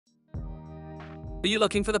Are you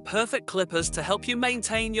looking for the perfect clippers to help you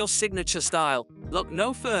maintain your signature style? Look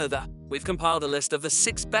no further. We've compiled a list of the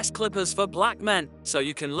 6 best clippers for black men, so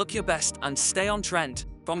you can look your best and stay on trend.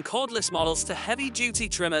 From cordless models to heavy-duty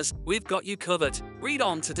trimmers, we've got you covered. Read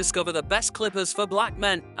on to discover the best clippers for black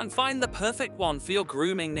men and find the perfect one for your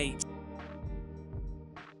grooming needs.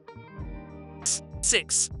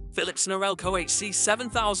 6. Philips Norelco HC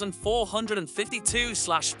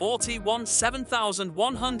 7452/41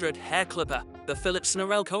 7100 Hair Clipper. The Philips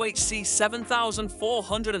Norelco HC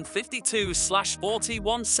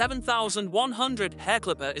 7452/41 7100 Hair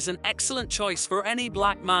Clipper is an excellent choice for any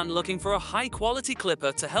black man looking for a high-quality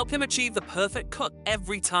clipper to help him achieve the perfect cut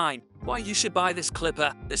every time. Why you should buy this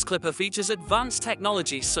clipper? This clipper features advanced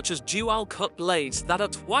technologies such as dual cut blades that are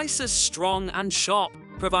twice as strong and sharp,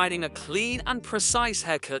 providing a clean and precise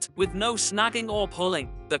haircut with no snagging or pulling.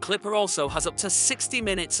 The clipper also has up to 60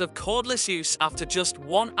 minutes of cordless use after just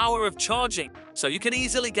 1 hour of charging, so you can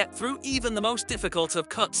easily get through even the most difficult of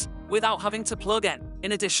cuts without having to plug in.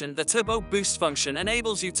 In addition, the turbo boost function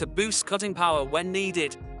enables you to boost cutting power when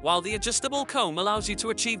needed, while the adjustable comb allows you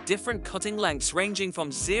to achieve different cutting lengths ranging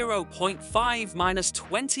from 0.5 to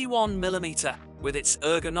 21 mm. With its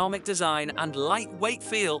ergonomic design and lightweight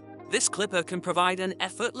feel, this clipper can provide an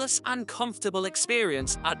effortless and comfortable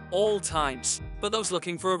experience at all times. For those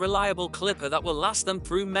looking for a reliable clipper that will last them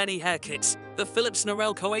through many hair kits, the Philips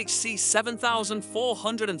Norelco HC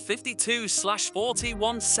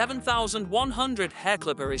 7452/41 7100 hair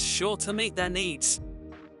clipper is sure to meet their needs.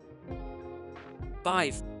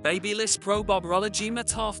 5. BaBylissPRO Barberology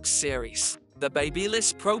MetalFX Series. The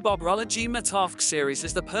BaBylissPRO Barberology MetalFX series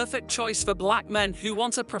is the perfect choice for black men who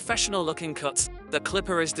want a professional-looking cut. The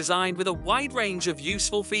clipper is designed with a wide range of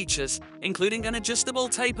useful features, including an adjustable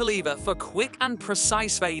taper lever for quick and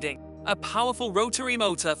precise fading, a powerful rotary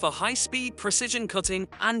motor for high-speed precision cutting,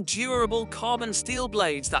 and durable carbon steel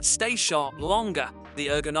blades that stay sharp longer. The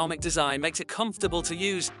ergonomic design makes it comfortable to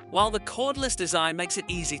use, while the cordless design makes it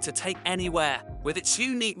easy to take anywhere. With its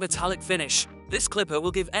unique metallic finish, this clipper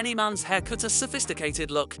will give any man's haircut a sophisticated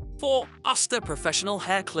look. 4. Oster Professional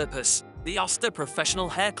Hair Clippers. The Oster Professional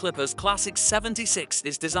Hair Clippers Classic 76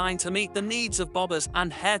 is designed to meet the needs of bobbers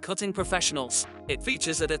and hair-cutting professionals. It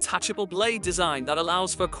features a detachable blade design that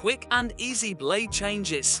allows for quick and easy blade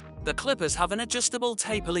changes. The clippers have an adjustable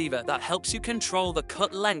taper lever that helps you control the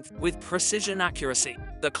cut length with precision accuracy.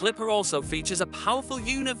 The clipper also features a powerful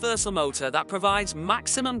universal motor that provides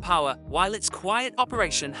maximum power, while its quiet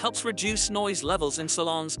operation helps reduce noise levels in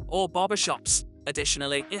salons or barbershops.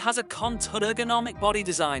 Additionally, it has a contoured ergonomic body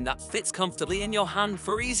design that fits comfortably in your hand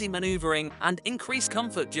for easy maneuvering and increased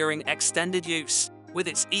comfort during extended use. With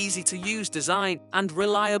its easy-to-use design and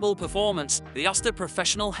reliable performance, the Oster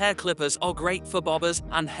Professional Hair Clippers are great for bobbers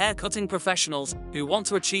and hair-cutting professionals who want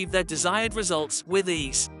to achieve their desired results with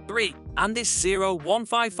ease. 3. Andis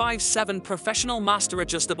 01557 Professional Master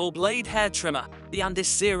Adjustable Blade Hair Trimmer. The Andis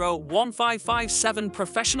 01557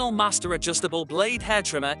 Professional Master Adjustable Blade Hair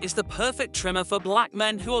Trimmer is the perfect trimmer for black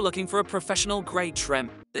men who are looking for a professional-grade trim.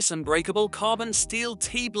 This unbreakable carbon steel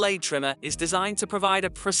T-blade trimmer is designed to provide a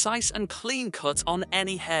precise and clean cut on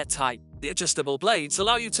any hair type. The adjustable blades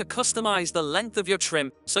allow you to customize the length of your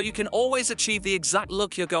trim, so you can always achieve the exact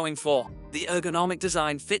look you're going for. The ergonomic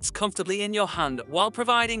design fits comfortably in your hand while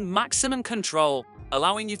providing maximum control,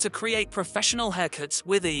 allowing you to create professional haircuts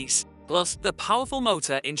with ease. Plus, the powerful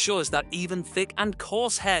motor ensures that even thick and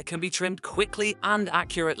coarse hair can be trimmed quickly and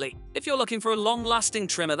accurately. If you're looking for a long-lasting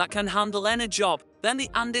trimmer that can handle any job, then the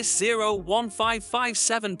Andis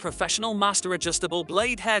 01557 Professional Master Adjustable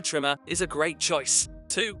Blade Hair Trimmer is a great choice.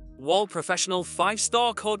 2. Wahl Professional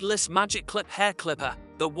 5-Star Cordless Magic Clip Hair Clipper.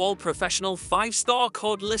 The Wahl Professional 5-Star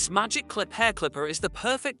Cordless Magic Clip Hair Clipper is the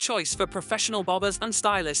perfect choice for professional bobbers and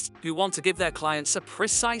stylists who want to give their clients a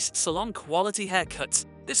precise, salon-quality haircut.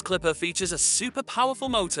 This clipper features a super powerful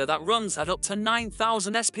motor that runs at up to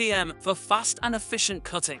 9,000 SPM for fast and efficient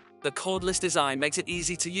cutting. The cordless design makes it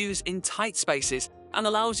easy to use in tight spaces and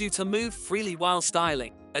allows you to move freely while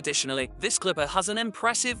styling. Additionally, this clipper has an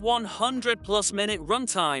impressive 100+ minute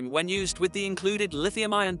runtime when used with the included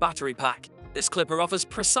lithium-ion battery pack. This clipper offers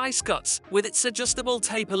precise cuts with its adjustable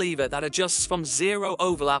taper lever that adjusts from 0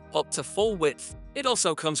 overlap up to full width. It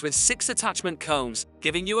also comes with 6 attachment combs,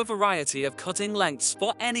 giving you a variety of cutting lengths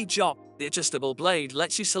for any job. The adjustable blade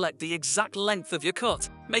lets you select the exact length of your cut,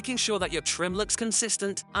 making sure that your trim looks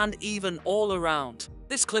consistent and even all around.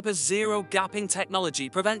 This clipper's zero gapping technology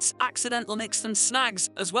prevents accidental nicks and snags,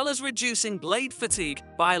 as well as reducing blade fatigue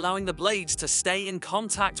by allowing the blades to stay in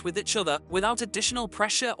contact with each other without additional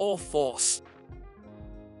pressure or force.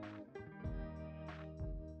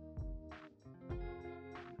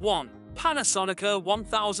 1. Panasonic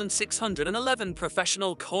 1611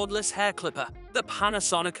 Professional Cordless Hair Clipper. The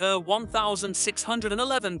Panasonic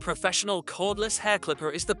 1611 Professional Cordless Hair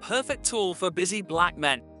Clipper is the perfect tool for busy black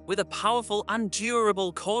men. With a powerful and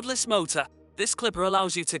durable cordless motor, this clipper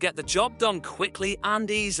allows you to get the job done quickly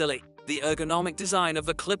and easily. The ergonomic design of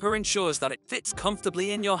the clipper ensures that it fits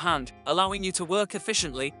comfortably in your hand, allowing you to work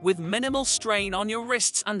efficiently with minimal strain on your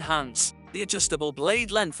wrists and hands. The adjustable blade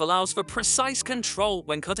length allows for precise control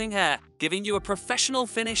when cutting hair, giving you a professional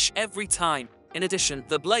finish every time. In addition,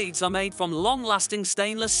 the blades are made from long-lasting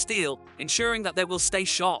stainless steel, ensuring that they will stay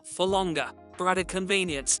sharp for longer. For added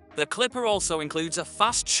convenience, the clipper also includes a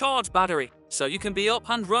fast charge battery, so you can be up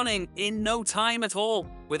and running in no time at all.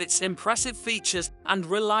 With its impressive features and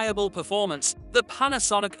reliable performance, the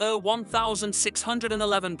Panasonic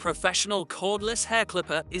 1611 Professional Cordless Hair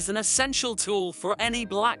Clipper is an essential tool for any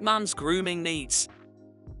black man's grooming needs.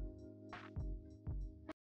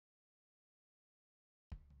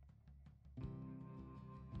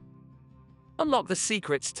 Unlock the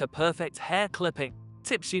secrets to perfect hair clipping.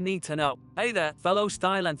 Tips you need to know. Hey there, fellow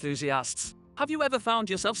style enthusiasts. Have you ever found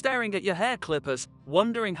yourself staring at your hair clippers,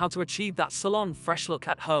 wondering how to achieve that salon fresh look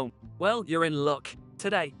at home? Well, you're in luck.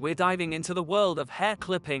 Today, we're diving into the world of hair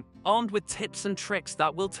clipping, armed with tips and tricks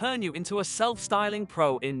that will turn you into a self-styling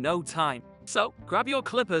pro in no time. So, grab your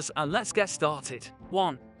clippers and let's get started.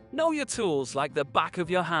 1. Know your tools like the back of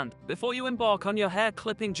your hand. Before you embark on your hair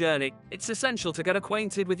clipping journey, it's essential to get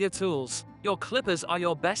acquainted with your tools. Your clippers are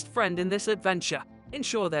your best friend in this adventure.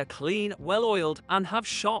 Ensure they're clean, well-oiled, and have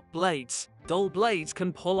sharp blades. Dull blades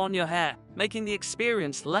can pull on your hair, making the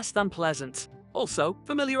experience less than pleasant. Also,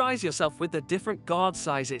 familiarize yourself with the different guard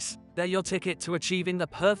sizes. They're your ticket to achieving the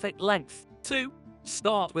perfect length. 2.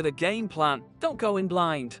 Start with a game plan. Don't go in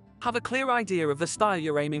blind. Have a clear idea of the style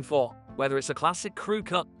you're aiming for. Whether it's a classic crew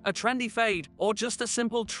cut, a trendy fade, or just a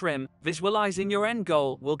simple trim, visualizing your end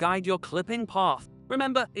goal will guide your clipping path.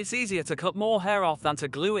 Remember, it's easier to cut more hair off than to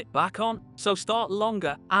glue it back on, so start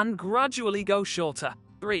longer and gradually go shorter.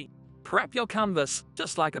 3. Prep your canvas.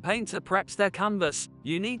 Just like a painter preps their canvas,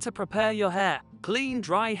 you need to prepare your hair. Clean,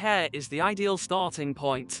 dry hair is the ideal starting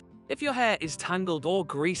point. If your hair is tangled or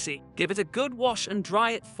greasy, give it a good wash and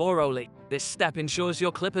dry it thoroughly. This step ensures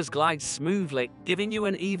your clippers glide smoothly, giving you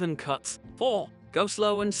an even cut. 4. Go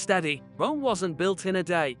slow and steady. Rome wasn't built in a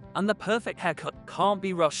day, and the perfect haircut can't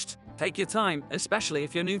be rushed. Take your time, especially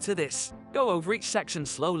if you're new to this. Go over each section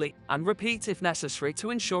slowly and repeat if necessary to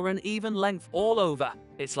ensure an even length all over.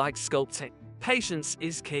 It's like sculpting. Patience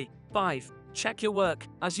is key. 5. Check your work.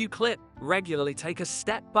 As you clip, regularly take a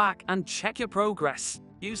step back and check your progress.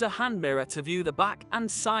 Use a hand mirror to view the back and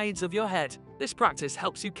sides of your head. This practice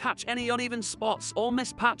helps you catch any uneven spots or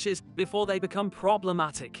missed patches before they become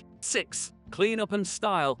problematic. 6. Clean up and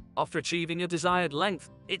style. After achieving your desired length,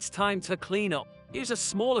 it's time to clean up. Use a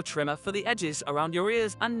smaller trimmer for the edges around your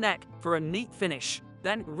ears and neck for a neat finish.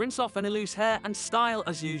 Then rinse off any loose hair and style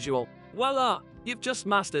as usual. Voila! You've just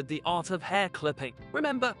mastered the art of hair clipping.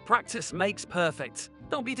 Remember, practice makes perfect.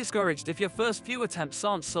 Don't be discouraged if your first few attempts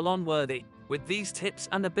aren't salon-worthy. With these tips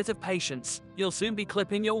and a bit of patience, you'll soon be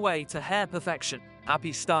clipping your way to hair perfection.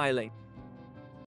 Happy styling!